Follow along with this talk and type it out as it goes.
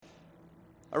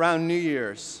Around New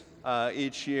Year's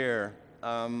each year,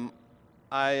 I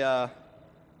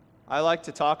like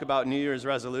to talk about New Year's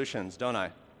resolutions, don't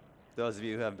I? Those of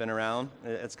you who have been around,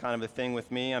 it's kind of a thing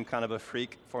with me. I'm kind of a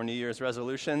freak for New Year's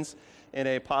resolutions in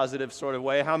a positive sort of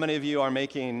way. How many of you are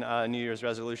making New Year's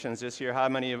resolutions this year? How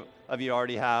many of you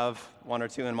already have one or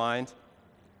two in mind?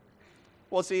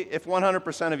 Well, see, if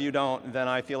 100% of you don't, then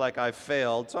I feel like I've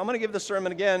failed. So I'm going to give the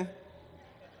sermon again.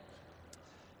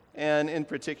 And in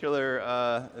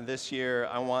particular, this year,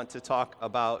 I want to talk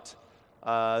about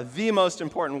the most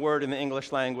important word in the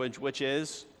English language, which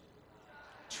is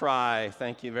try.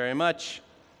 Thank you very much.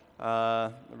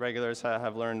 The regulars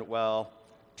have learned well.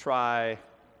 Try.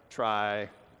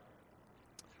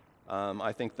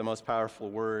 I think the most powerful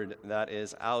word that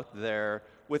is out there,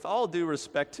 with all due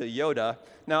respect to Yoda.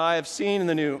 Now, I've seen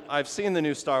the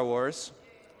new Star Wars,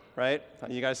 right?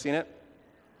 You guys seen it?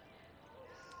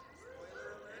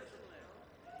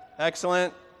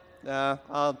 Excellent.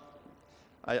 I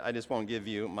just won't give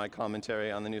you my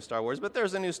commentary on the new Star Wars, but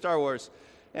there's a new Star Wars,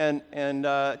 and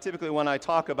typically when I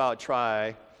talk about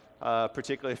try,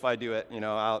 particularly if I do it,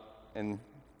 out in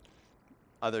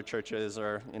other churches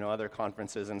or other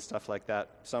conferences and stuff like that,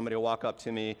 somebody will walk up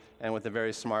to me and with a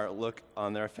very smart look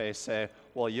on their face say,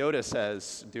 "Well, Yoda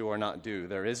says do or not do.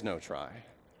 There is no try,"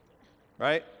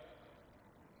 right?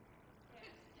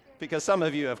 Because some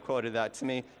of you have quoted that to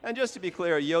me. And just to be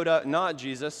clear, Yoda, not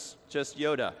Jesus, just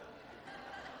Yoda.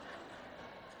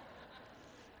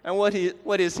 And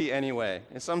what is he anyway?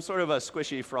 Is some sort of a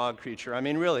squishy frog creature? I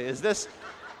mean, really, is this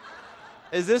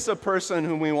a person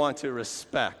whom we want to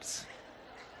respect?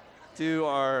 Do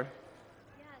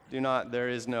not, there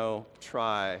is no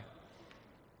try.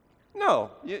 No.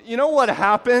 You know what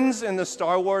happens in the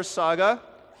Star Wars saga?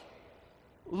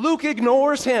 Luke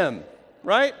ignores him,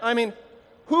 right? I mean,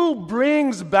 who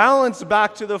brings balance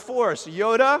back to the Force?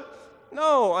 Yoda?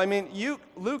 No,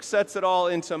 Luke sets it all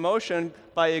into motion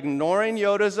by ignoring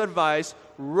Yoda's advice,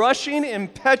 rushing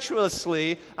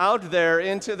impetuously out there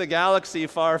into the galaxy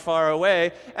far, far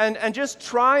away, and just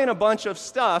trying a bunch of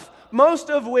stuff, most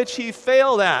of which he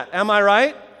failed at. Am I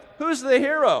right? Who's the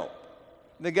hero?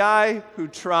 The guy who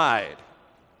tried.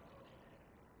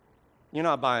 You're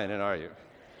not buying it, are you?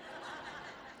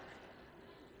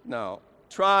 No.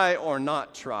 Try or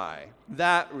not try,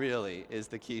 that really is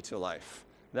the key to life.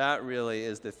 That really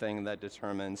is the thing that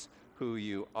determines who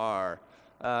you are.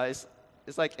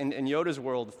 It's like in Yoda's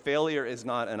world, failure is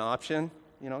not an option.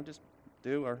 Just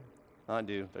do or not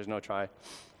do. There's no try.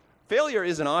 Failure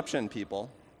is an option, people.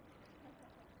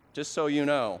 Just so you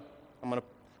know.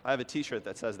 I have a t-shirt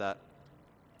that says that.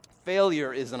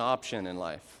 Failure is an option in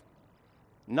life.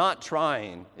 Not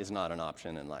trying is not an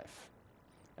option in life.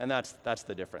 And that's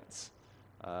the difference.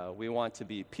 We want to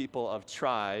be people of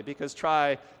try, because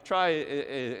try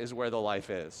is where the life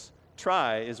is.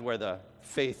 Try is where the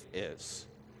faith is.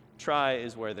 Try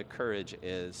is where the courage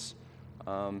is.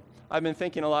 I've been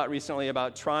thinking a lot recently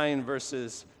about trying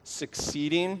versus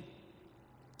succeeding.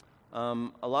 A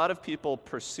lot of people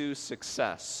pursue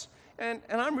success, and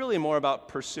I'm really more about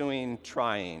pursuing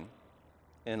trying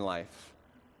in life.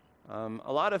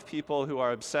 A lot of people who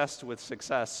are obsessed with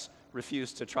success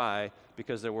refuse to try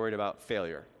because they're worried about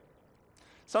failure.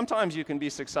 Sometimes you can be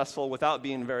successful without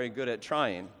being very good at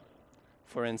trying.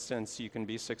 For instance, you can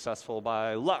be successful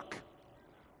by luck,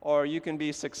 or you can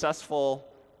be successful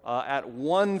at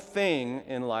one thing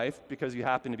in life because you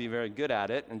happen to be very good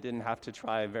at it and didn't have to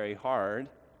try very hard.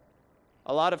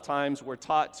 A lot of times we're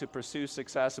taught to pursue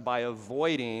success by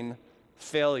avoiding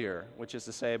failure, which is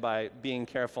to say by being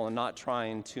careful and not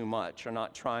trying too much or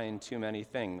not trying too many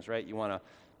things, right? You want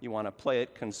to play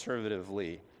it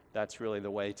conservatively. That's really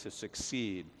the way to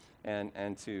succeed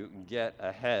and to get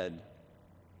ahead.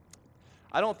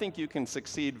 I don't think you can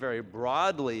succeed very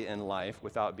broadly in life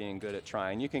without being good at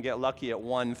trying. You can get lucky at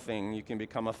one thing. You can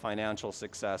become a financial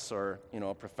success or,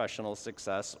 a professional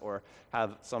success, or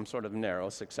have some sort of narrow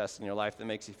success in your life that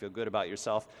makes you feel good about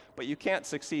yourself. But you can't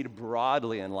succeed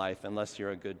broadly in life unless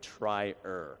you're a good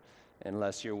trier,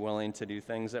 unless you're willing to do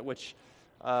things at which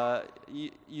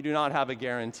you do not have a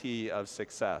guarantee of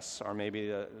success, or maybe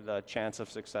the chance of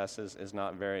success is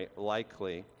not very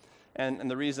likely.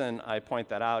 And the reason I point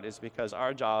that out is because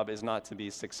our job is not to be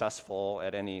successful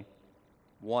at any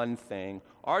one thing.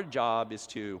 Our job is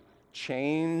to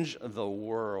change the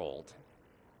world,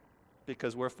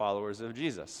 because we're followers of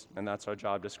Jesus, and that's our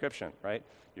job description, right?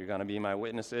 You're going to be my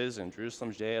witnesses in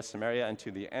Jerusalem, Judea, Samaria, and to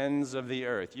the ends of the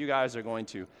earth. You guys are going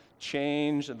to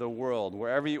change the world.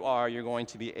 Wherever you are, you're going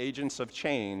to be agents of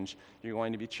change. You're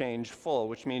going to be changeful,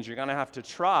 which means you're going to have to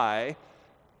try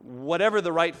whatever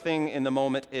the right thing in the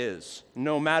moment is,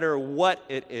 no matter what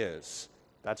it is.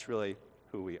 That's really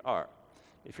who we are.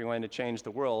 If you're going to change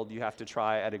the world, you have to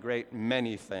try at a great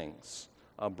many things,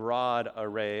 a broad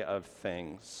array of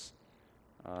things.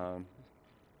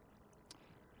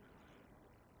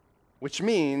 Which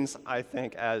means, I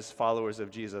think, as followers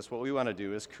of Jesus, what we want to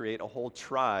do is create a whole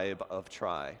tribe of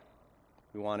try.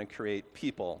 We want to create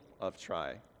people of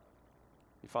try.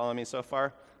 You follow me so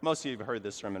far? Most of you have heard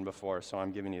this sermon before, so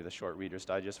I'm giving you the short Reader's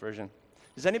Digest version.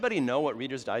 Does anybody know what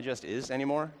Reader's Digest is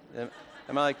anymore?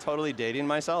 Am I like totally dating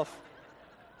myself?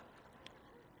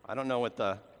 I don't know what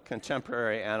the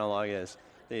contemporary analog is.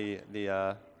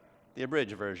 The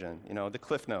abridged version, the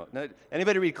Cliff Note.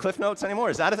 Anybody read Cliff Notes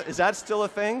anymore? Is that still a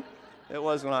thing? It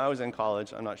was when I was in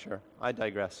college. I'm not sure. I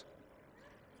digress.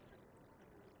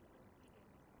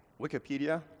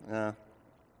 Wikipedia?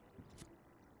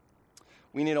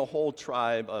 We need a whole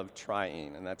tribe of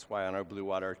trying, and that's why on our Blue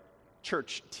Water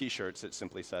Church T-shirts it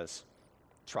simply says,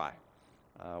 "Try."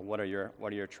 What are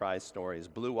your try stories?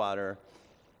 Blue Water,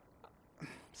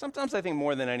 sometimes I think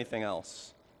more than anything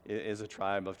else, is a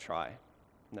tribe of try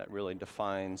that really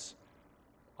defines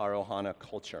our Ohana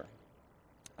culture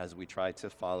as we try to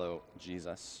follow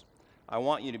Jesus. I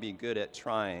want you to be good at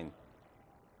trying,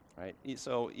 right?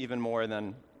 So even more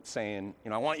than saying,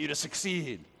 I want you to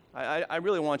succeed. I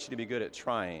really want you to be good at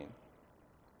trying,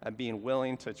 at being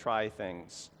willing to try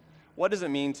things. What does it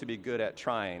mean to be good at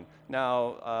trying?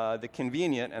 Now, the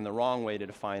convenient and the wrong way to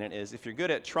define it is if you're good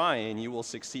at trying, you will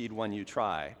succeed when you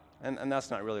try. And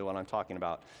that's not really what I'm talking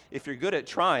about. If you're good at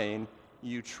trying,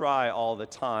 you try all the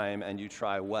time and you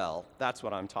try well. That's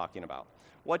what I'm talking about.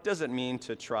 What does it mean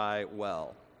to try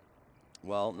well?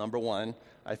 Well, number one,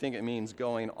 I think it means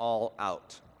going all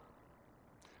out.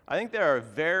 I think there are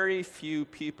very few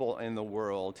people in the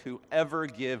world who ever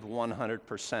give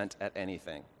 100% at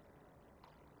anything.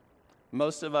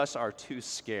 Most of us are too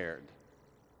scared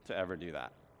to ever do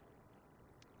that.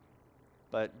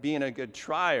 But being a good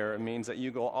trier means that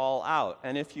you go all out.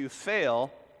 And if you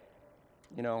fail,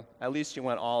 at least you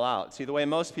went all out. See, the way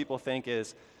most people think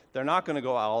is they're not going to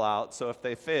go all out, so if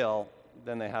they fail,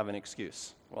 then they have an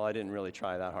excuse. Well, I didn't really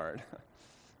try that hard.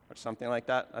 Or something like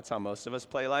that. That's how most of us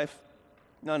play life.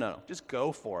 No. Just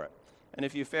go for it. And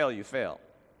if you fail, you fail.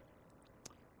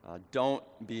 Don't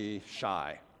be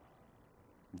shy.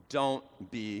 Don't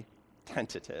be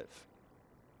tentative.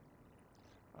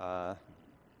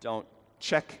 Don't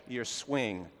check your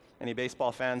swing. Any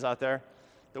baseball fans out there?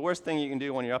 The worst thing you can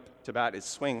do when you're up to bat is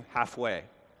swing halfway,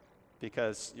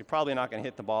 because you're probably not going to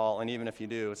hit the ball, and even if you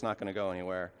do, it's not going to go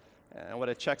anywhere. And what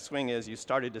a check swing is, you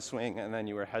started to swing, and then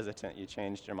you were hesitant. You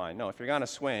changed your mind. No, if you're going to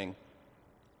swing,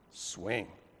 swing.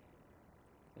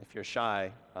 If you're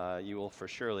shy, you will for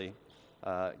surely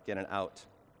get an out.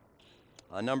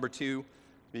 Number two,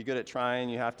 be good at trying.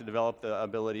 You have to develop the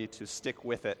ability to stick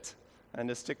with it, and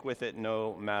to stick with it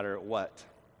no matter what.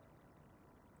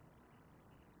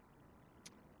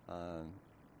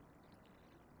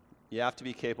 You have to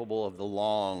be capable of the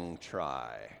long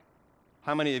try.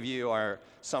 How many of you are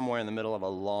somewhere in the middle of a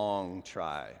long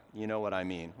try? You know what I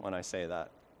mean when I say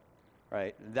that,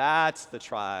 right? That's the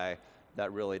try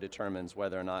that really determines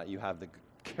whether or not you have the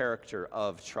character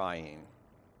of trying.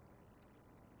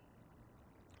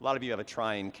 A lot of you have a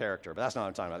trying character, but that's not what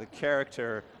I'm talking about. The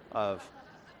character of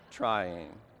trying.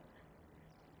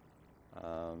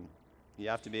 You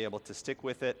have to be able to stick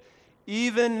with it,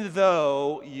 even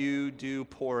though you do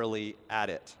poorly at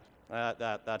it.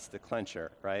 That's the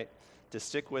clincher, right? To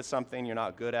stick with something you're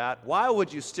not good at. Why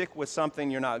would you stick with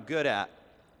something you're not good at?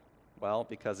 Well,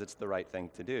 because it's the right thing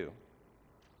to do.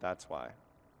 That's why.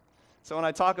 So when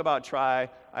I talk about try,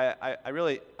 I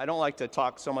don't like to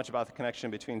talk so much about the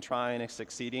connection between trying and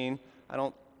succeeding.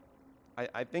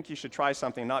 I think you should try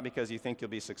something not because you think you'll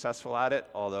be successful at it,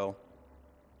 although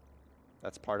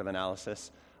that's part of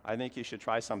analysis. I think you should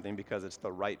try something because it's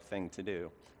the right thing to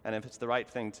do. And if it's the right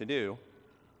thing to do,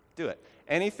 do it.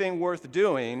 Anything worth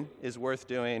doing is worth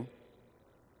doing.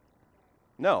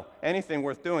 No, anything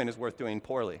worth doing is worth doing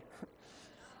poorly.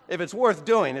 If it's worth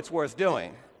doing, it's worth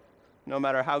doing, no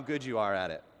matter how good you are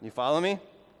at it. You follow me?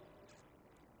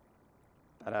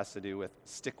 That has to do with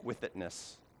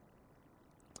stick-with-itness.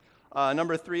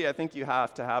 Number three, I think you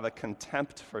have to have a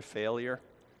contempt for failure.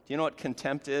 Do you know what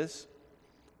contempt is?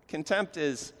 Contempt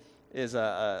is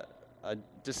a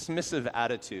dismissive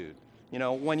attitude.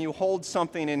 When you hold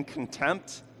something in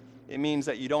contempt, it means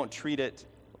that you don't treat it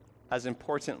as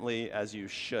importantly as you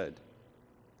should.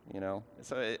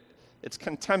 So it's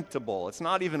contemptible. It's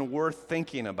not even worth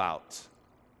thinking about.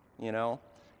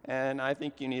 And I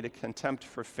think you need a contempt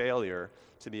for failure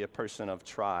to be a person of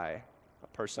try, a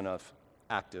person of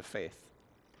active faith.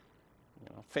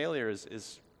 Failure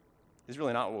is is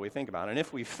really not what we think about. And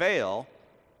if we fail,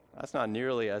 that's not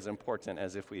nearly as important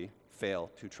as if we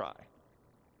fail to try.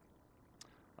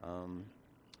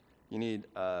 You need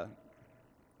the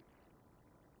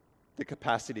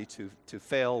capacity to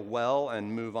fail well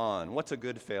and move on. What's a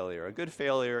good failure? A good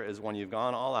failure is when you've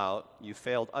gone all out, you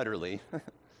failed utterly,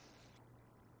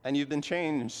 and you've been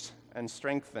changed and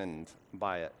strengthened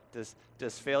by it.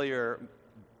 Does failure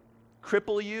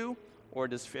cripple you, or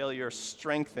does failure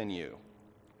strengthen you?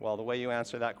 Well, the way you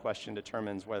answer that question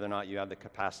determines whether or not you have the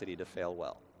capacity to fail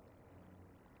well.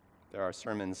 There are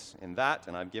sermons in that,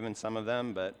 and I've given some of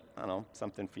them, but I don't know,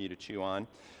 something for you to chew on.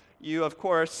 You, of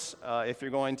course, if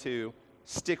you're going to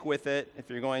stick with it, if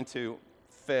you're going to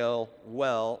fail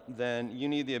well, then you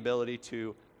need the ability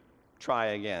to try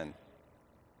again.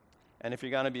 And if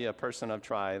you're going to be a person of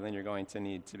try, then you're going to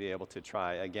need to be able to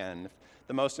try again. If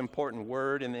the most important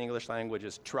word in the English language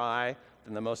is try,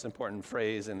 then the most important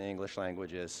phrase in the English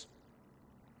language is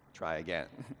try again.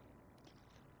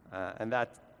 And that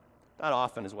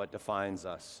often is what defines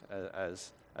us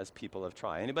as people of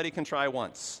try. Anybody can try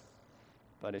once.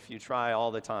 But if you try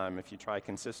all the time, if you try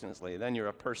consistently, then you're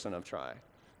a person of try.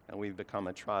 And we've become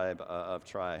a tribe of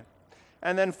try.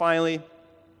 And then finally,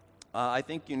 I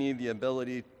think you need the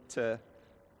ability to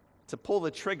pull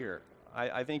the trigger.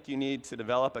 I think you need to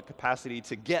develop a capacity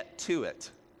to get to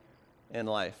it in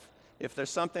life. If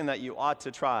there's something that you ought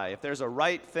to try, if there's a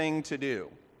right thing to do,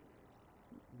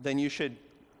 then you should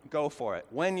go for it.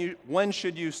 When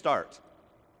should you start?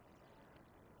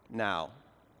 Now.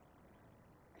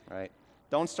 Right?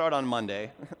 Don't start on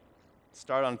Monday.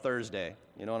 Start on Thursday.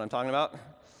 You know what I'm talking about?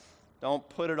 Don't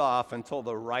put it off until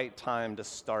the right time to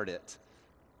start it.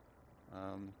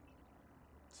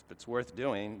 If it's worth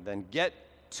doing, then get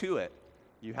to it.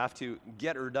 You have to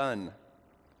get her done,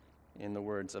 in the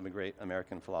words of a great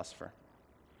American philosopher.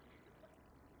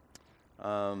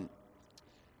 One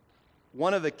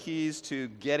of the keys to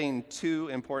getting to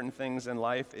important things in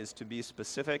life is to be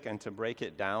specific and to break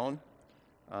it down.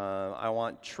 I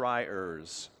want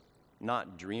triers,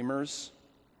 not dreamers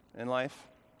in life,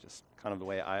 just kind of the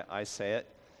way I say it.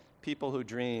 People who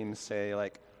dream say,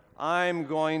 like, I'm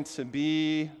going to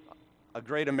be a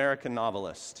great American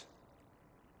novelist.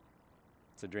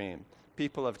 It's a dream.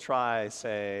 People of try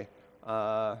say,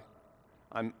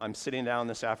 I'm sitting down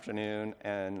this afternoon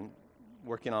and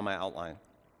working on my outline.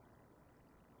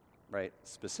 Right?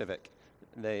 Specific.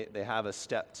 They have a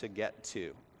step to get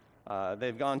to.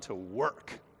 They've gone to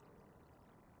work.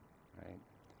 Right?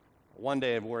 One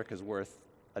day of work is worth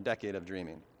a decade of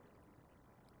dreaming.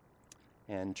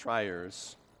 And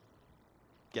triers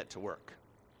get to work.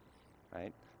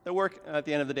 Right? The work at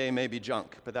the end of the day may be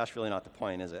junk, but that's really not the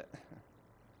point, is it?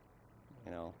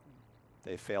 You know,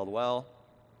 they failed well.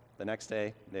 The next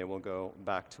day, they will go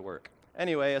back to work.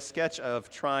 Anyway, a sketch of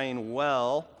trying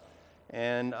well.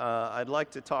 And I'd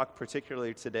like to talk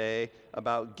particularly today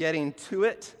about getting to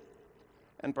it,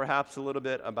 and perhaps a little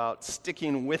bit about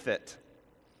sticking with it.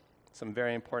 Some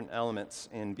very important elements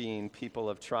in being people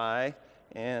of try.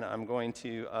 And I'm going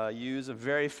to use a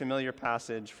very familiar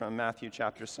passage from Matthew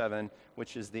chapter 7,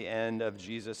 which is the end of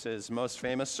Jesus' most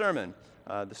famous sermon,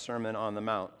 the Sermon on the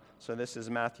Mount. So this is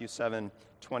Matthew 7,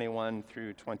 21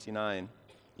 through 29.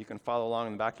 You can follow along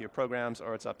in the back of your programs,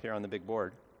 or it's up here on the big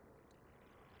board.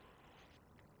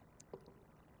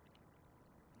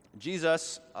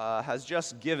 Jesus has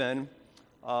just given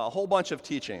a whole bunch of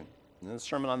teaching. In the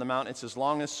Sermon on the Mount, it's his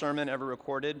longest sermon ever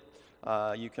recorded.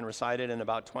 You can recite it in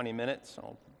about 20 minutes,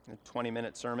 so a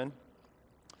 20-minute sermon,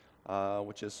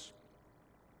 which is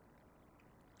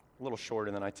a little shorter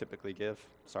than I typically give.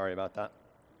 Sorry about that.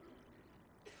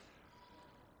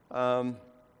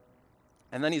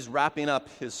 And then he's wrapping up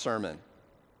his sermon.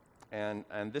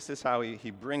 And this is how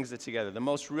he brings it together. The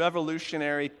most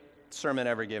revolutionary sermon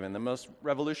ever given, the most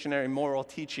revolutionary moral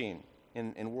teaching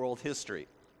in world history.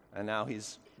 And now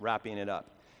he's wrapping it up.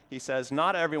 He says,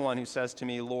 "Not everyone who says to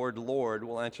me, 'Lord, Lord,'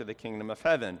 will enter the kingdom of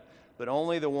heaven, but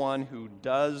only the one who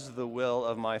does the will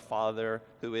of my Father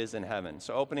who is in heaven."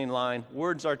 So opening line,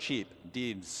 words are cheap,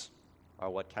 deeds are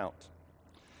what count.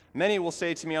 "Many will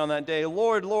say to me on that day,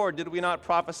 'Lord, Lord, did we not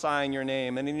prophesy in your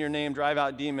name, and in your name drive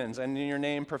out demons, and in your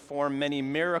name perform many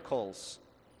miracles?'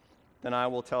 Then I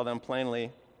will tell them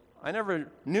plainly, 'I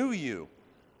never knew you.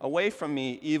 Away from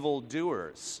me,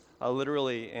 evildoers.'"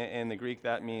 Literally, in the Greek,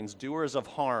 that means doers of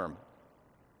harm.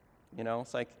 You know,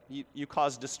 it's like, you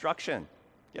cause destruction.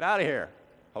 Get out of here,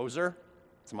 hoser.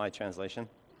 It's my translation.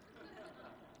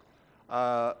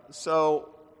 So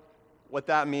what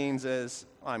that means is,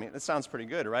 it sounds pretty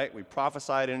good, right? We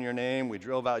prophesied in your name. We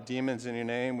drove out demons in your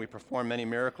name. We performed many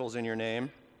miracles in your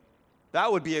name.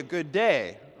 That would be a good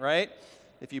day, right?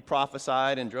 if you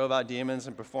prophesied and drove out demons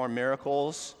and performed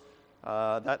miracles,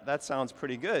 that sounds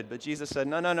pretty good. But Jesus said,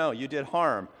 no, you did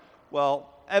harm. Well,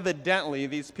 evidently,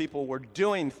 these people were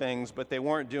doing things, but they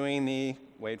weren't doing the,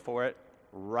 wait for it,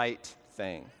 right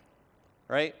thing,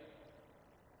 right?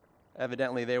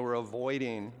 Evidently, they were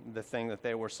avoiding the thing that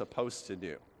they were supposed to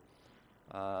do,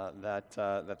 that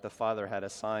the Father had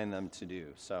assigned them to do.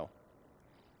 So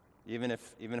even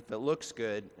if it looks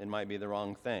good, it might be the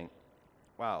wrong thing.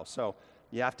 Wow, so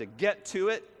you have to get to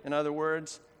it, in other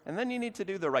words, and then you need to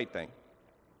do the right thing.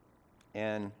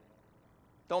 And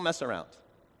don't mess around.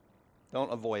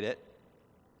 Don't avoid it.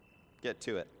 Get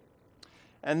to it.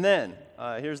 And then,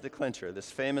 here's the clincher,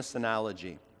 this famous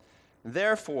analogy.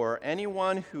 Therefore,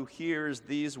 anyone who hears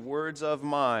these words of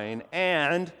mine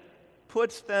and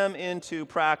puts them into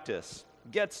practice,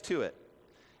 gets to it,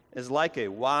 is like a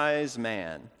wise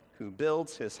man who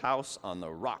builds his house on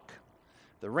the rock.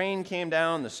 The rain came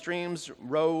down, the streams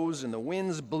rose, and the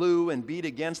winds blew and beat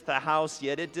against the house,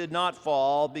 yet it did not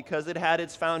fall because it had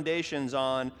its foundations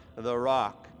on the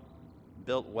rock,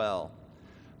 built well.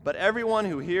 But everyone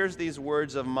who hears these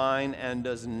words of mine and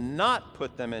does not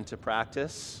put them into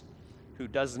practice, who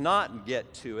does not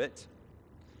get to it,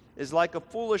 is like a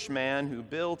foolish man who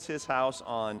builds his house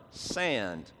on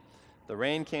sand. The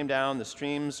rain came down, the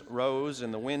streams rose,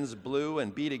 and the winds blew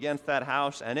and beat against that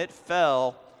house, and it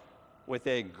fell with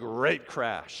a great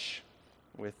crash,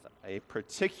 with a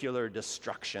particular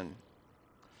destruction.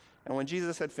 And when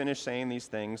Jesus had finished saying these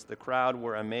things, the crowd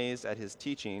were amazed at his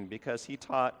teaching, because he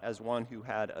taught as one who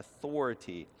had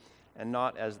authority and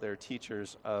not as their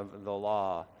teachers of the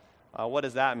law. What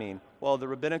does that mean? Well, the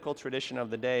rabbinical tradition of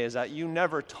the day is that you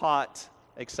never taught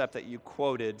except that you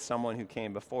quoted someone who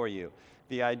came before you.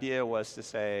 The idea was to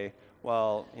say,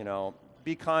 well,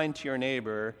 be kind to your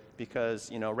neighbor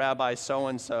because, Rabbi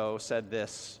so-and-so said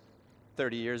this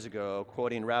 30 years ago,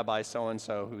 quoting Rabbi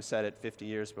so-and-so who said it 50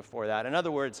 years before that. In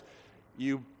other words,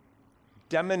 you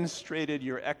demonstrated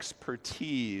your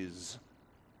expertise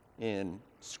in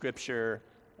Scripture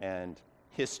and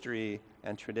history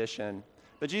and tradition.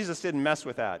 But Jesus didn't mess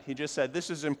with that. He just said,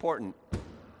 this is important.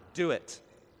 Do it.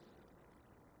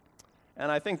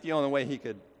 And I think the only way he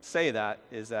could say that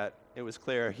is that it was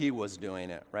clear he was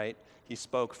doing it, right? He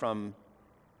spoke from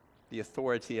the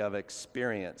authority of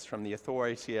experience, from the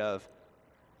authority of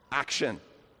action.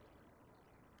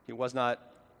 He was not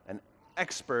an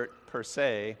expert per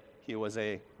se. He was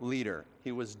a leader.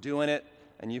 He was doing it,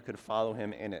 and you could follow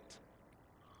him in it.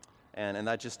 And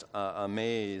that just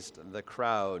amazed the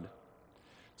crowd.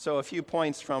 So a few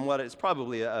points from what is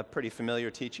probably a pretty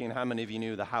familiar teaching. How many of you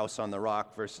knew the house on the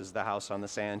rock versus the house on the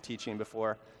sand teaching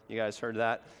before? You guys heard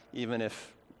that? Even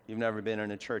if you've never been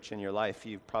in a church in your life,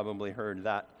 you've probably heard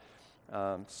that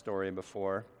story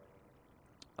before.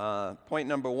 Point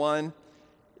number one,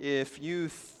 if you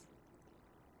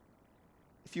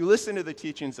listen to the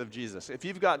teachings of Jesus, if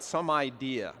you've got some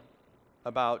idea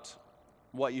about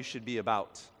what you should be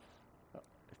about,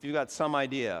 if you've got some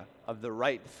idea of the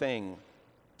right thing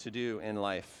to do in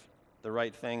life, the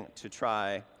right thing to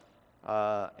try,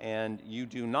 and you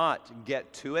do not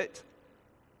get to it,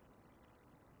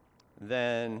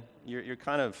 then you're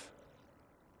kind of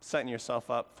setting yourself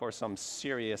up for some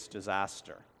serious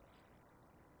disaster,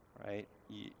 right?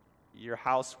 Your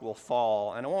house will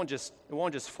fall, and it won't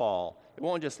just fall. It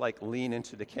won't just like lean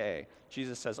into decay.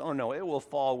 Jesus says, oh no, it will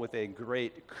fall with a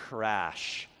great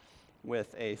crash,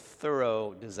 with a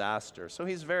thorough disaster. So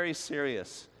he's very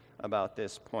serious about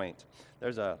this point.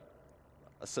 There's a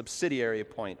subsidiary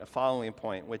point, a following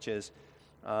point, which is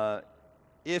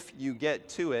if you get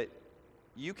to it,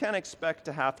 you can expect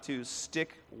to have to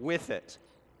stick with it.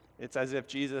 It's as if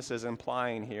Jesus is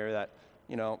implying here that,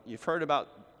 you've heard about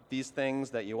these things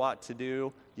that you ought to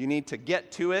do. You need to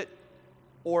get to it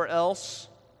or else.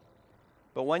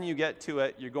 But when you get to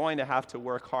it, you're going to have to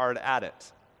work hard at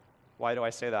it. Why do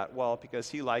I say that? Well, because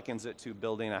he likens it to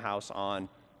building a house on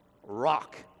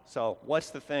rock. So what's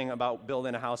the thing about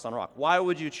building a house on rock? Why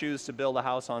would you choose to build a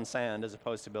house on sand as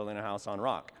opposed to building a house on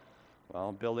rock?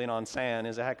 Well, building on sand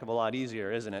is a heck of a lot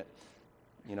easier, isn't it?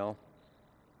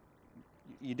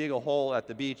 You dig a hole at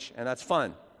the beach, and that's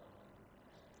fun.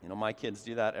 My kids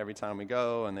do that every time we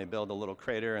go, and they build a little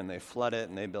crater, and they flood it,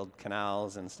 and they build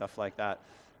canals and stuff like that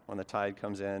when the tide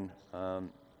comes in.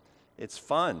 It's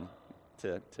fun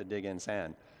to dig in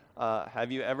sand. Have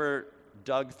you ever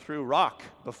dug through rock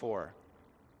before?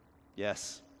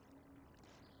 Yes.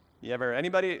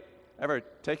 Anybody ever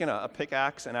taken a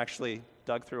pickaxe and actually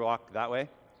dug through rock that way?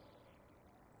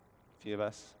 A few of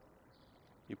us.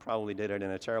 You probably did it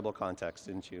in a terrible context,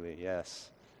 didn't you, Lee? Yes.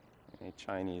 A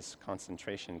Chinese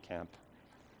concentration camp.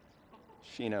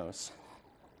 She knows.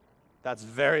 That's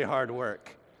very hard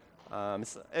work.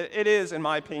 It is, in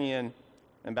my opinion,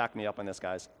 and back me up on this,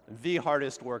 guys, the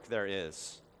hardest work there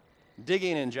is.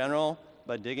 Digging in general,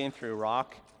 but digging through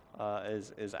rock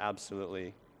is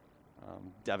absolutely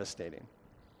devastating.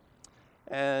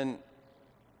 And,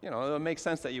 it makes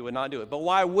sense that you would not do it. But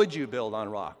why would you build on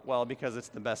rock? Well, because it's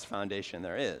the best foundation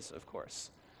there is, of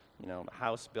course. A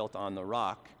house built on the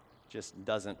rock just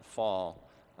doesn't fall.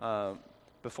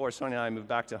 Before Sonia and I moved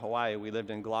back to Hawaii, we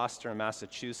lived in Gloucester,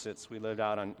 Massachusetts. We lived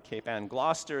out on Cape Ann.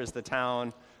 Gloucester is the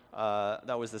town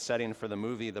that was the setting for the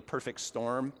movie The Perfect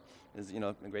Storm. Is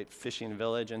a great fishing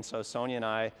village. And so Sonia and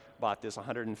I bought this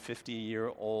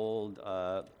 150-year-old.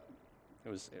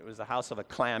 It was the house of a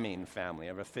clamming family,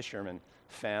 of a fisherman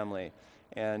family.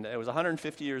 And it was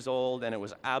 150 years old, and it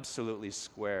was absolutely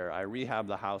square. I rehabbed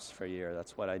the house for a year.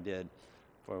 That's what I did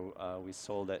before we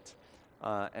sold it.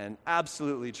 And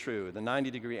absolutely true. The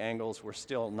 90-degree angles were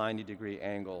still 90-degree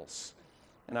angles.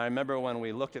 And I remember when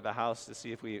we looked at the house to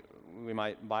see if we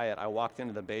might buy it, I walked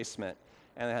into the basement,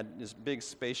 and it had this big,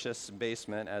 spacious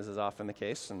basement, as is often the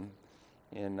case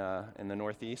in the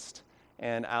Northeast.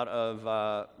 And out of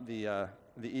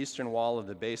the eastern wall of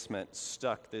the basement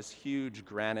stuck this huge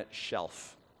granite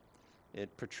shelf.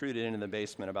 It protruded into the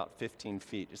basement about 15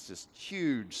 feet. It's this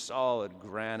huge, solid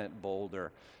granite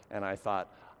boulder. And I thought,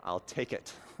 I'll take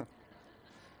it.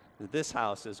 This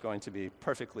house is going to be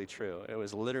perfectly true. It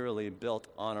was literally built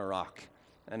on a rock,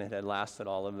 and it had lasted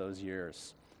all of those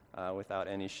years without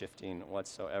any shifting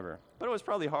whatsoever. But it was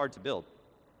probably hard to build.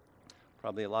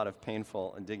 Probably a lot of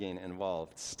painful digging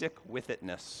involved.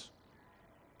 Stick-with-itness.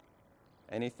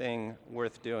 Anything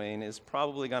worth doing is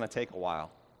probably going to take a while.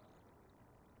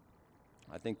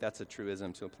 I think that's a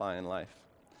truism to apply in life.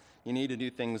 You need to do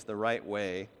things the right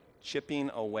way,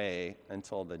 chipping away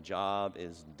until the job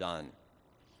is done.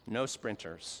 No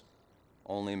sprinters,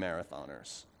 only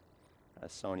marathoners,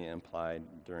 as Sonia implied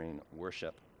during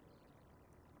worship.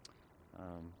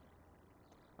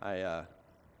 I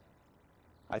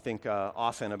think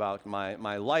often about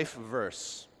my life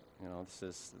verse. This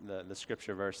is the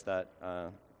scripture verse that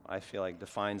I feel like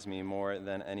defines me more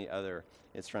than any other.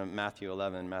 It's from Matthew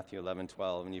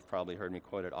 11:12, and you've probably heard me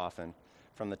quote it often.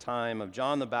 From the time of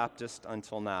John the Baptist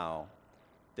until now,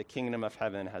 the kingdom of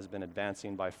heaven has been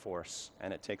advancing by force,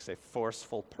 and it takes a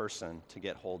forceful person to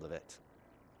get hold of it.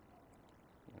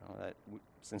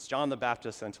 Since John the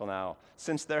Baptist until now,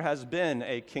 since there has been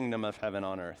a kingdom of heaven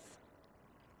on earth,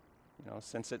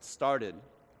 since it started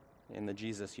in the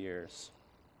Jesus years,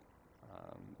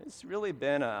 it's really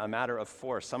been a matter of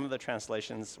force. Some of the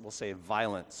translations will say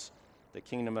violence. The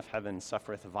kingdom of heaven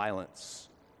suffereth violence,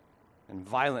 and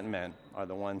violent men are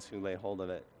the ones who lay hold of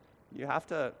it. You have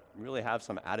to really have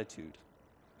some attitude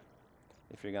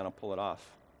if you're going to pull it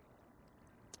off.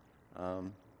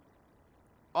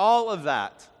 All of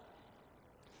that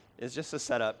is just a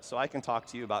setup so I can talk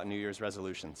to you about New Year's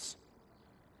resolutions,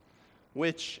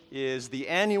 which is the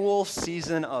annual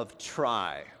season of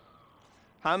try.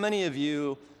 How many of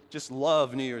you just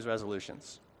love New Year's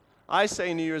resolutions? I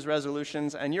say New Year's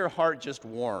resolutions, and your heart just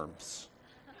warms.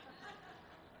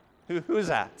 Who's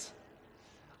that?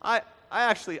 I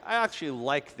actually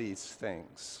like these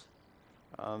things.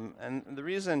 And the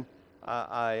reason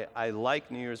I like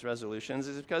New Year's resolutions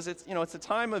is because it's a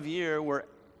time of year where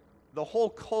the whole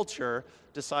culture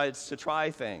decides to try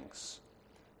things.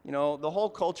 The whole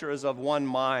culture is of one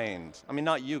mind. I mean,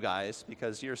 not you guys,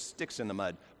 because you're sticks in the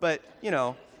mud. But,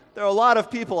 there are a lot of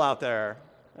people out there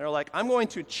that are like, I'm going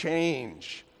to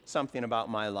change something about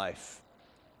my life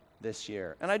this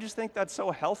year. And I just think that's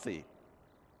so healthy.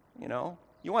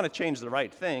 You want to change the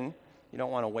right thing. You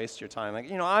don't want to waste your time.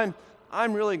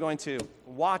 I'm really going to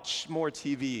watch more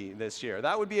TV this year.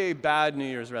 That would be a bad New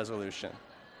Year's resolution.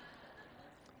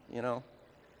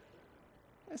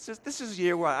 This is a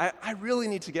year where I really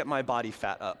need to get my body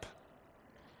fat up.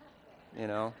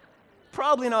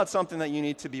 Probably not something that you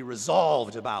need to be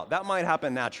resolved about. That might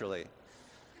happen naturally.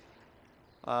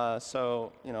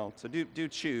 So do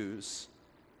choose.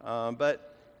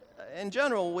 But in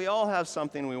general, we all have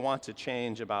something we want to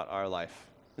change about our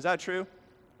life. Is that true?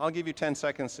 I'll give you 10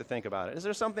 seconds to think about it. Is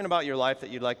there something about your life that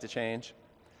you'd like to change?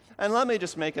 And let me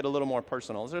just make it a little more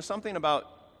personal. Is there something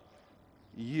about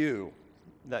you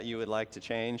that you would like to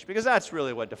change? Because that's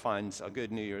really what defines a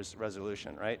good New Year's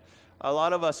resolution, right? A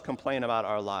lot of us complain about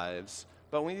our lives,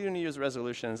 but when we do New Year's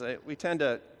resolutions, we tend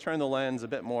to turn the lens a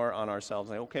bit more on ourselves.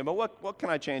 Like, okay, but what can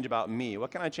I change about me?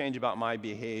 What can I change about my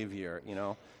behavior?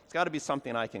 It's got to be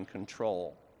something I can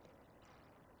control.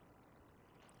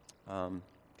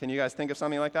 Can you guys think of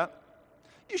something like that?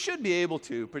 You should be able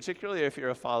to, particularly if you're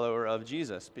a follower of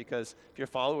Jesus, because if you're a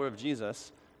follower of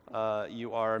Jesus,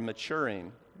 you are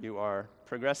maturing, you are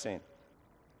progressing.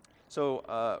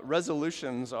 So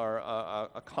resolutions are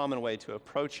a common way to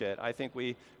approach it. I think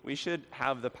we should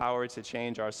have the power to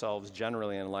change ourselves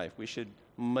generally in life. We should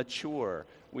mature.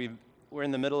 We're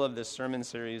in the middle of this sermon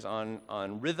series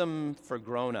on rhythm for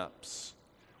grown-ups.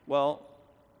 Well,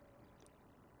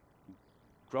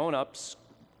 grown-ups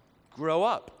grow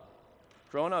up.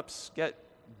 Grown-ups get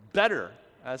better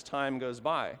as time goes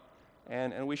by.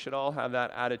 And we should all have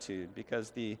that attitude, because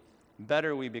the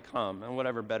better we become, and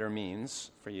whatever better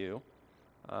means for you,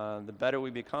 the better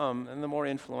we become, and the more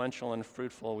influential and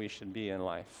fruitful we should be in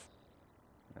life.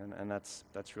 And that's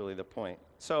really the point.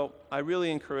 So I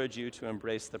really encourage you to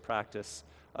embrace the practice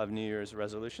of New Year's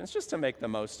resolutions, just to make the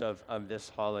most of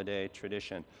this holiday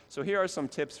tradition. So here are some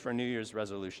tips for New Year's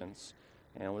resolutions.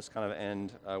 And let's kind of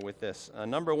end with this.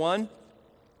 Number one,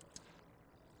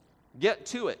 get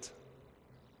to it.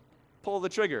 Pull the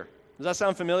trigger. Does that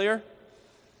sound familiar?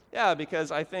 Yeah,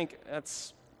 because I think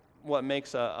that's what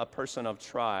makes a person of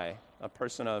try, a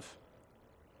person of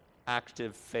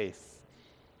active faith.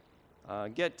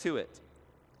 Get to it.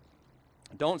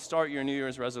 Don't start your New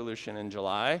Year's resolution in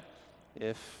July.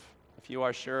 If you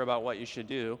are sure about what you should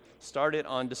do, start it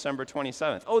on December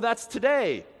 27th. Oh, that's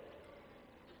today.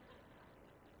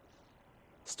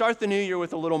 Start the new year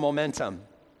with a little momentum,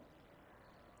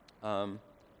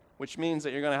 which means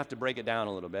that you're going to have to break it down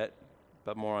a little bit,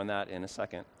 but more on that in a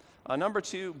second. Number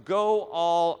two, go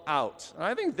all out. And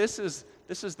I think this is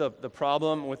the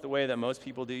problem with the way that most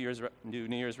people do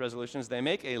New Year's resolutions. They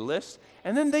make a list,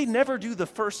 and then they never do the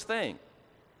first thing.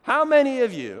 How many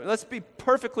of you, let's be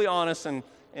perfectly honest and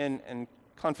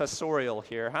confessorial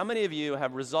here, how many of you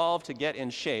have resolved to get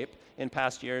in shape in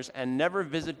past years and never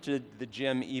visited the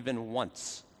gym even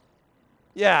once?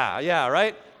 Yeah,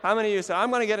 right? How many of you said, I'm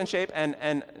going to get in shape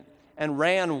and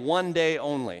ran one day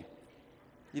only?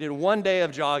 You did one day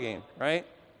of jogging, right?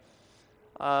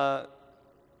 When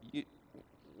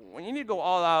you need to go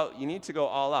all out, you need to go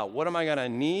all out. What am I going to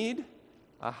need?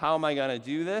 How am I going to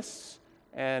do this?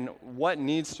 And what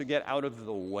needs to get out of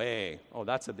the way? Oh,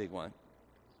 that's a big one.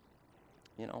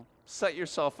 Set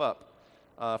yourself up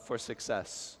for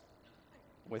success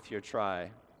with your try.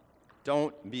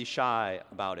 Don't be shy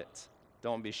about it.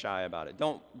 Don't be shy about it.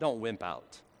 Don't wimp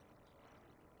out.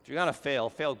 If you're going to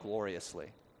fail gloriously.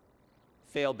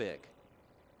 Fail big.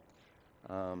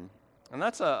 And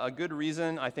that's a good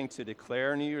reason, I think, to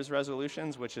declare New Year's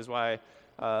resolutions, which is why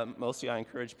mostly I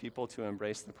encourage people to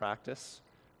embrace the practice.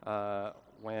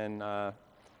 When I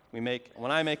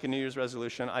make a New Year's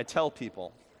resolution, I tell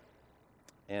people.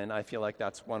 And I feel like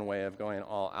that's one way of going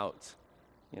all out.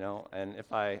 And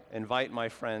if I invite my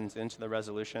friends into the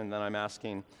resolution, then I'm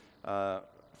asking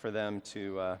for them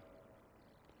to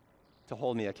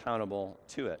hold me accountable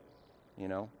to it.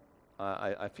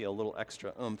 I feel a little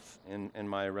extra oomph in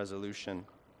my resolution.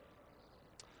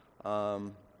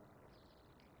 I'm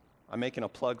making a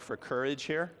plug for courage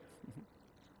here,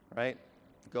 right?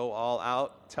 Go all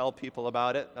out, tell people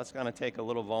about it. That's going to take a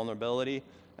little vulnerability,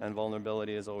 and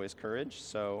vulnerability is always courage,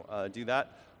 so do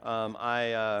that.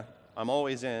 I'm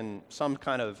always in some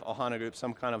kind of Ohana group,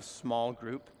 some kind of small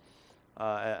group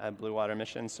at Blue Water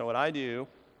Mission. So what I do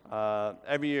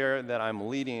every year that I'm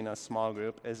leading a small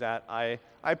group is that I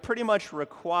pretty much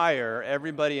require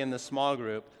everybody in the small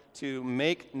group to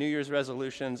make New Year's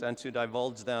resolutions and to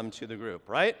divulge them to the group,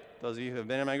 right? Those of you who have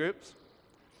been in my groups.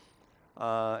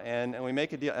 And we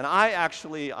make a deal. And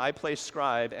I play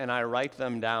scribe and I write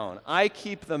them down. I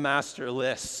keep the master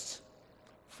list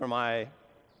for my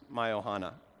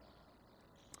Ohana.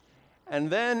 And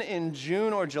then in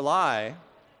June or July,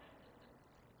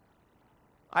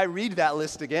 I read that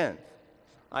list again.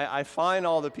 I find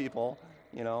all the people,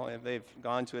 if they've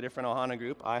gone to a different Ohana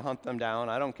group, I hunt them down,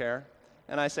 I don't care.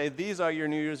 And I say, these are your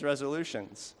New Year's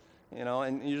resolutions.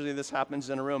 And usually this happens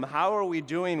in a room. How are we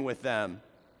doing with them?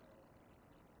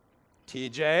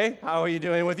 TJ, how are you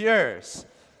doing with yours?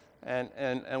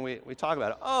 And we talk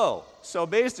about it. Oh, so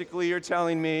basically you're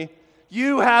telling me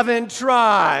you haven't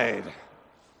tried.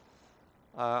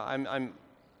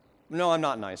 No, I'm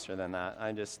not nicer than that.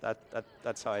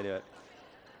 That's how I do it.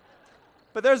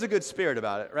 But there's a good spirit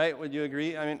about it, right? Would you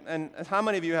agree? I mean, and how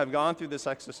many of you have gone through this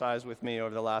exercise with me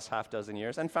over the last half dozen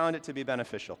years and found it to be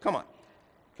beneficial? Come on,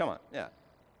 yeah.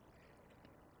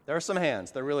 There are some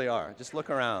hands, there really are. Just look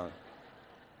around.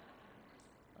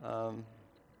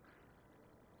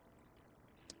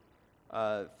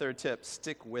 Third tip,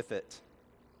 stick with it.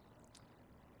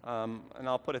 And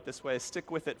I'll put it this way, stick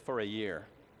with it for a year.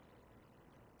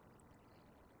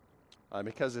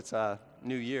 Because it's a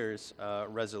New Year's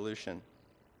resolution.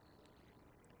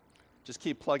 Just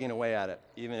keep plugging away at it,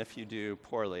 even if you do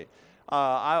poorly.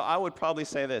 I would probably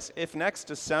say this. If next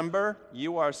December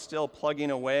you are still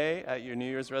plugging away at your New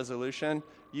Year's resolution,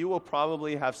 you will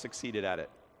probably have succeeded at it.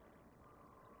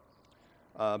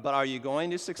 But are you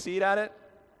going to succeed at it?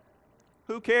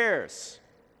 Who cares?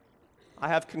 I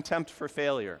have contempt for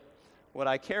failure. What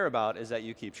I care about is that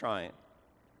you keep trying.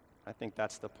 I think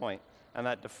that's the point, and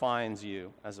that defines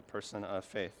you as a person of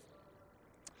faith.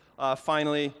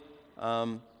 Finally,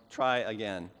 try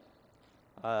again.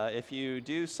 If you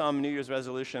do some New Year's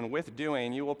resolution with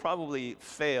doing, you will probably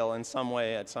fail in some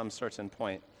way at some certain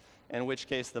point, in which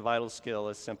case the vital skill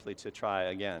is simply to try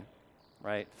again,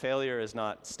 right? Failure is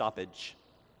not stoppage.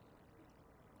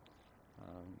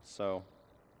 So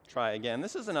try again.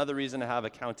 This is another reason to have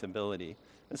accountability.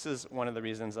 This is one of the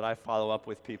reasons that I follow up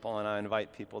with people and I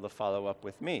invite people to follow up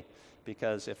with me.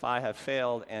 Because if I have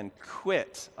failed and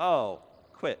quit,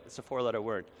 it's a 4-letter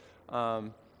word,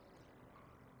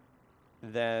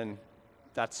 then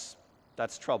that's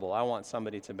trouble. I want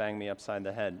somebody to bang me upside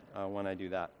the head when I do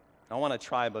that. I want a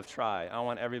tribe of try. I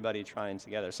want everybody trying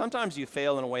together. Sometimes you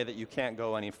fail in a way that you can't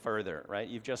go any further, right?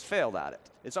 You've just failed at it.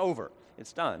 It's over.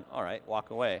 It's done. All right,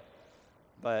 walk away.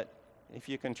 But if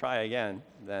you can try again,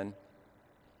 then,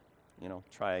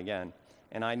 try again.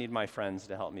 And I need my friends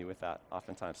to help me with that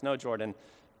oftentimes. No, Jordan,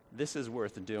 this is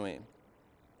worth doing.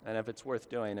 And if it's worth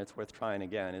doing, it's worth trying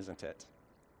again, isn't it?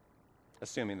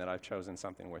 Assuming that I've chosen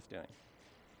something worth doing.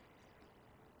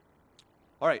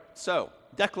 All right, so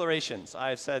declarations.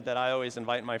 I've said that I always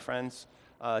invite my friends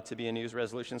to be in New Year's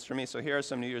resolutions for me. So here are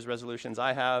some New Year's resolutions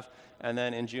I have. And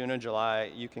then in June or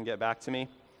July, you can get back to me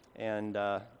and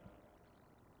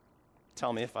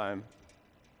tell me if I'm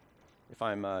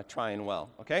trying well.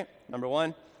 Okay? Number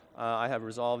 1, I have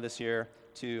resolved this year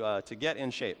to get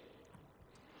in shape,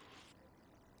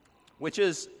 which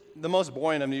is the most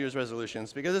boring of New Year's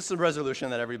resolutions because it's a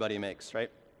resolution that everybody makes, right?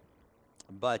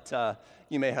 But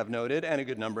you may have noted, and a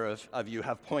good number of you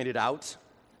have pointed out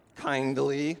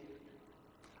kindly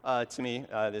to me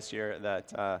this year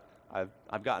that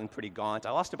I've gotten pretty gaunt.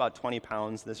 I lost about 20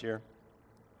 pounds this year.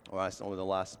 Over the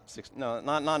last 6, no,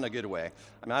 not in a good way.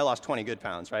 I mean, I lost 20 good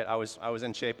pounds, right? I was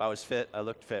in shape, I was fit, I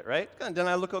looked fit, right? Didn't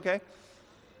I look okay?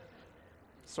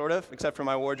 Sort of, except for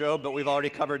my wardrobe, but we've already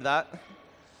covered that.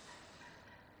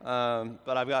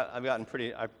 But I've gotten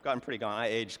pretty gaunt. I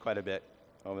aged quite a bit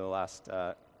over the last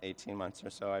 18 months or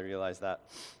so. I realized that.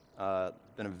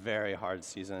 It's been a very hard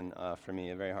season for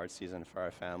me, a very hard season for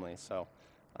our family. So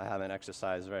I haven't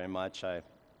exercised very much. I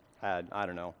had,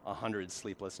 100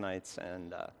 sleepless nights,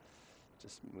 and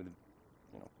just with,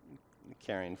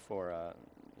 caring for,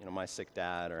 my sick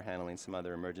dad or handling some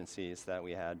other emergencies that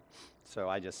we had. So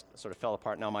I just sort of fell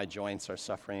apart. Now my joints are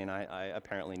suffering. I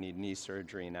apparently need knee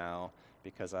surgery now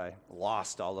because I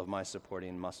lost all of my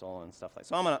supporting muscle and stuff like that.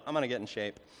 So I'm gonna get in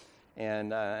shape,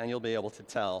 and you'll be able to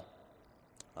tell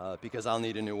because I'll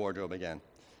need a new wardrobe again,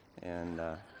 and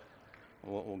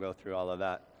we'll go through all of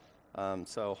that.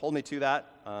 So hold me to that.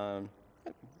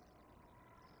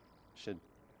 Should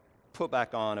put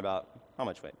back on about, how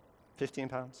much weight? 15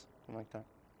 pounds? Something like that.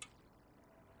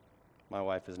 My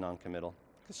wife is non-committal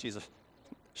because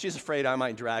she's afraid I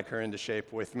might drag her into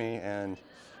shape with me, and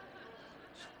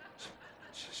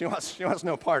she wants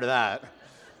no part of that.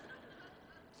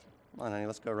 Come on, honey,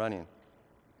 let's go running.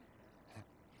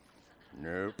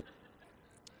 Nope.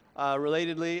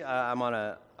 Relatedly, I'm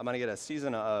gonna get a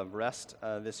season of rest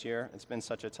this year. It's been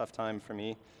such a tough time for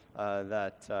me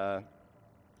that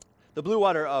the Blue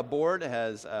Water board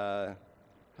has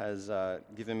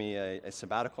given me a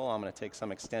sabbatical. I'm going to take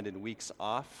some extended weeks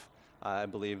off. I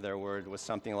believe their word was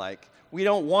something like, "We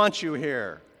don't want you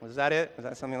here." Was that it? Was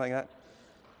that something like that?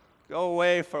 Go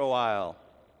away for a while.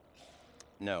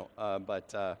 No, but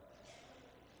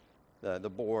the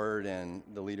board and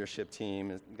the leadership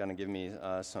team is going to give me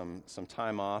some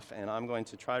time off, and I'm going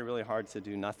to try really hard to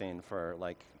do nothing for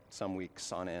like some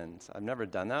weeks on end. I've never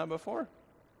done that before,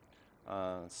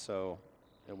 so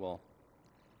it will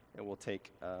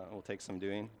take some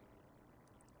doing.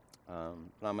 But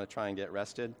I'm going to try and get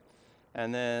rested,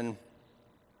 and then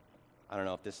I don't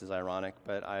know if this is ironic,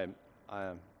 but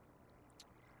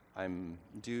I'm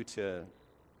due to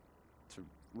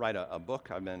write a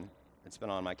book. It's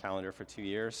been on my calendar for 2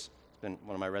 years. It's been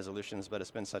one of my resolutions, but it's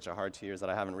been such a hard 2 years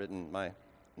that I haven't written my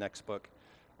next book,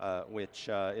 which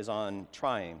is on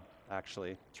trying,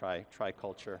 actually, try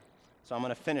culture. So I'm going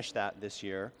to finish that this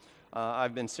year.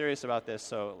 I've been serious about this,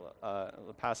 so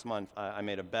the past month I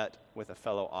made a bet with a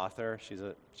fellow author.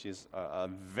 She's a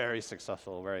very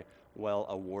successful, very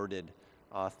well-awarded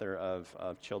author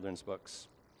of children's books.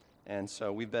 And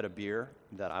so we bet a beer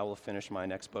that I will finish my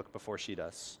next book before she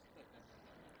does.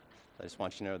 I just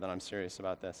want you to know that I'm serious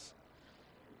about this.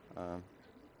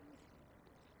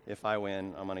 If I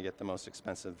win, I'm going to get the most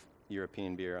expensive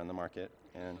European beer on the market,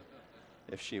 and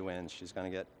if she wins, she's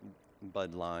going to get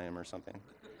Bud Lime or something.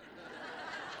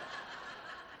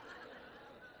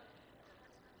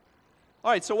 All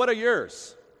right, so what are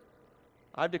yours?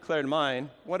 I've declared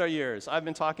mine. What are yours? I've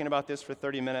been talking about this for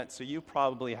 30 minutes, so you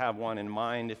probably have one in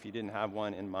mind if you didn't have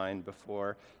one in mind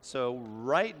before. So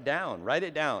write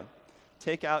it down.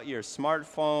 Take out your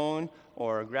smartphone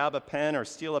or grab a pen or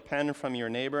steal a pen from your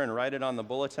neighbor and write it on the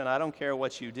bulletin. I don't care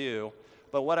what you do,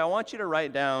 but what I want you to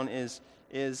write down is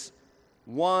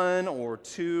 1 or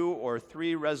 2 or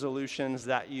 3 resolutions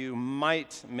that you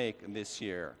might make this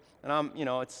year. And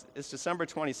it's December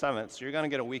 27th, so you're going to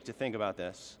get a week to think about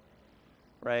this.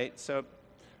 Right? So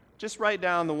just write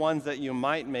down the ones that you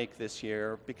might make this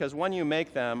year, because when you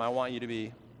make them, I want you to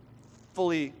be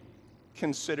fully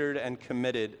considered and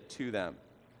committed to them.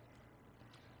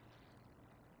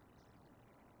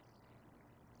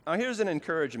 Now, here's an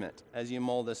encouragement as you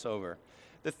mull this over.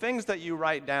 The things that you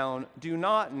write down do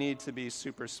not need to be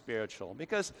super spiritual,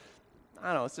 because I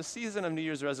don't know, it's the season of New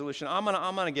Year's resolution. I'm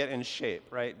gonna get in shape,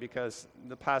 right? Because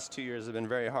the past 2 years have been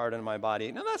very hard on my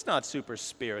body. Now, that's not super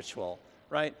spiritual.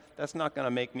 Right? That's not going to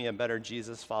make me a better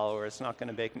Jesus follower. It's not going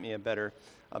to make me a better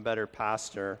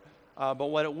pastor. But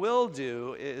what it will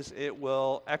do is it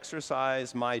will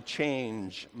exercise my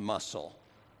change muscle.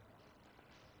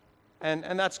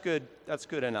 And that's good. That's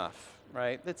good enough,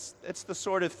 right? It's the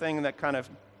sort of thing that kind of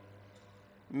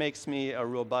makes me a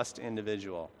robust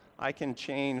individual. I can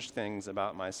change things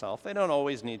about myself. They don't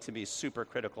always need to be super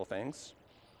critical things.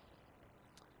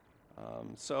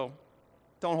 So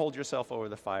don't hold yourself over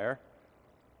the fire.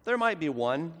 There might be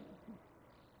one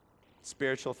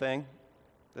spiritual thing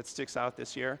that sticks out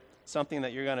this year, something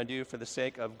that you're going to do for the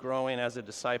sake of growing as a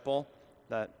disciple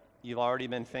that you've already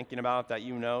been thinking about, that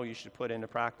you know you should put into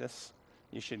practice.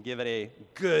 You should give it a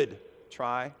good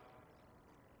try.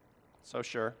 So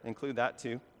sure, include that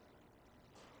too.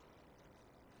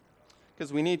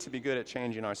 Because we need to be good at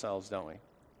changing ourselves, don't we?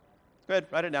 Good,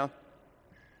 write it down.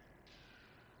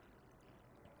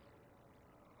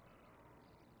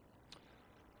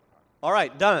 All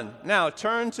right, done. Now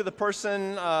turn to the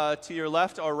person to your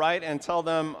left or right and tell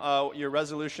them your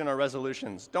resolution or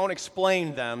resolutions. Don't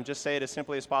explain them, just say it as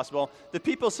simply as possible. The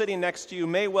people sitting next to you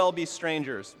may well be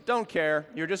strangers. Don't care.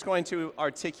 You're just going to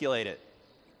articulate it.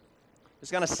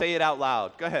 Just going to say it out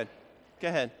loud. Go ahead. Go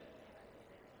ahead.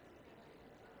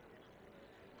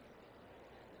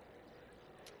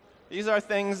 These are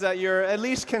things that you're at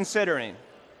least considering.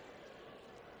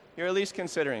 You're at least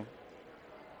considering.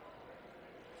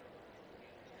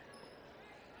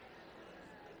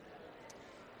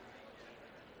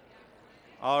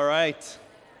 All right.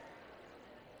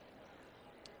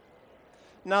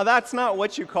 Now, that's not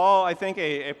what you call, I think,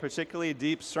 a particularly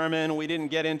deep sermon. We didn't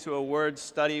get into a word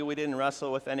study. We didn't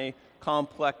wrestle with any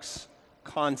complex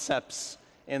concepts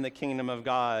in the kingdom of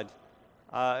God.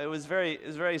 It was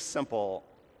very simple.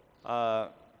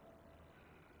 But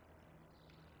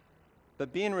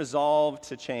being resolved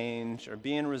to change or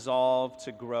being resolved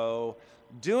to grow,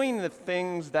 doing the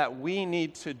things that we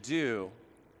need to do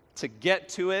to get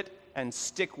to it and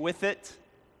stick with it,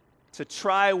 to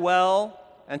try well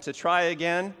and to try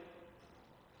again,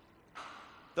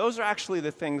 those are actually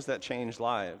the things that change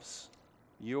lives,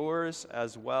 yours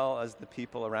as well as the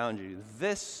people around you.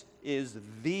 This is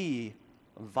the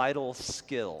vital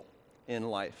skill in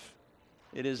life.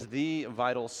 It is the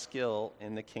vital skill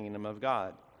in the kingdom of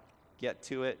God. Get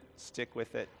to it, stick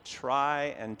with it,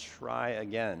 try and try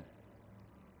again.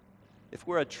 If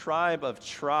we're a tribe of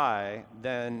try,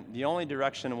 then the only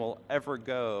direction we'll ever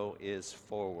go is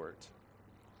forward.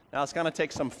 Now, it's going to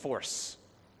take some force.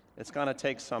 It's going to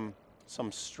take some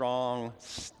strong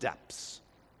steps.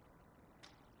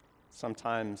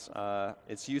 Sometimes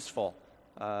it's useful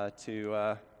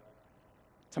to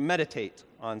meditate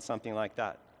on something like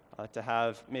that, to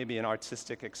have maybe an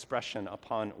artistic expression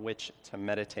upon which to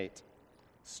meditate.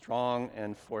 Strong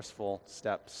and forceful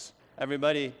steps.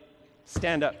 Everybody,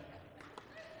 stand up.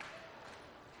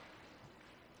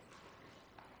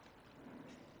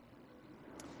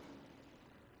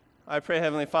 I pray,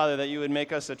 Heavenly Father, that you would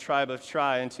make us a tribe of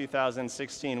try in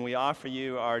 2016. We offer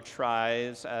you our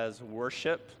tries as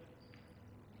worship.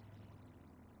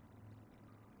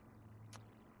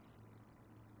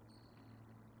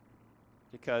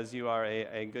 Because you are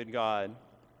a good God,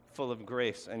 full of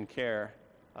grace and care.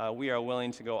 We are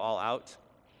willing to go all out.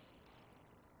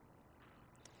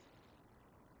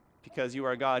 Because you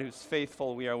are a God who's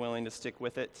faithful, we are willing to stick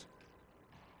with it.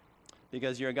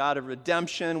 Because you're a God of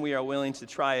redemption, we are willing to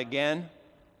try again.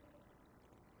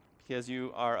 because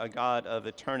you are a God of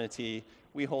eternity,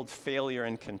 we hold failure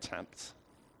in contempt.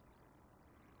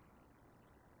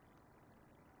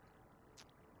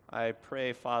 I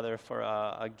pray, Father, for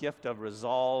a gift of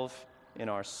resolve in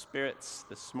our spirits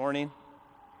this morning,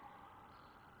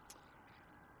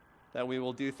 that we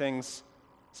will do things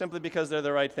simply because they're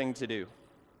the right thing to do.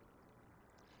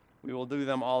 We will do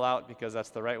them all out because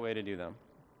that's the right way to do them.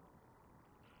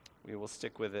 We will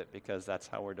stick with it because that's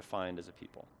how we're defined as a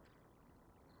people.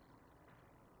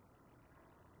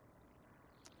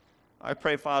 I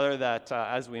pray, Father, that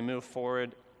as we move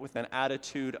forward with an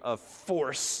attitude of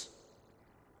force,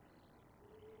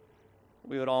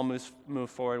 we would all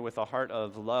move forward with a heart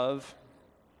of love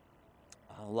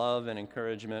and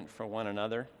encouragement for one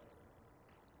another.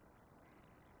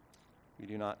 We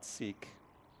do not seek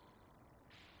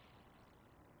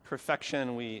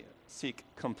perfection, we seek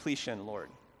completion,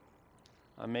 Lord.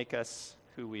 Make us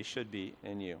who we should be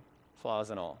in you,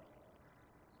 flaws and all.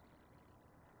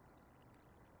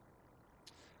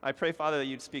 I pray, Father, that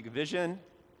you'd speak vision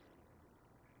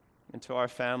into our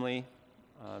family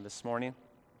this morning.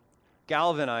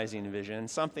 Galvanizing vision,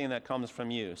 something that comes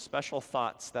from you, special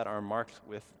thoughts that are marked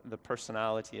with the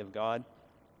personality of God.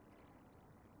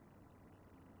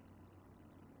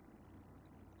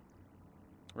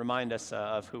 Remind us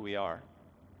of who we are,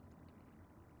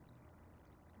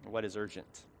 what is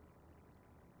urgent.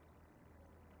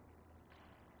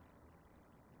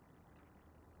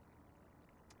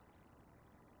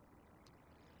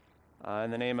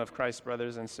 In the name of Christ,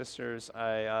 brothers and sisters,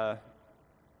 I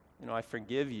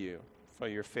forgive you for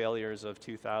your failures of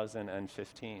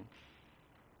 2015.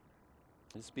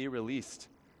 Just be released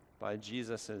by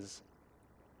Jesus'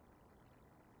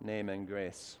 name and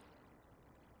grace.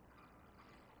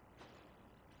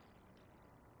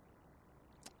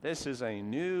 This is a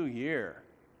new year.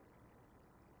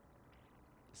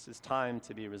 This is time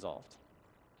to be resolved.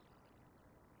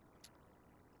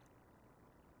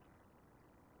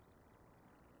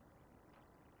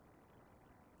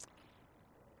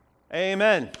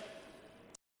 Amen.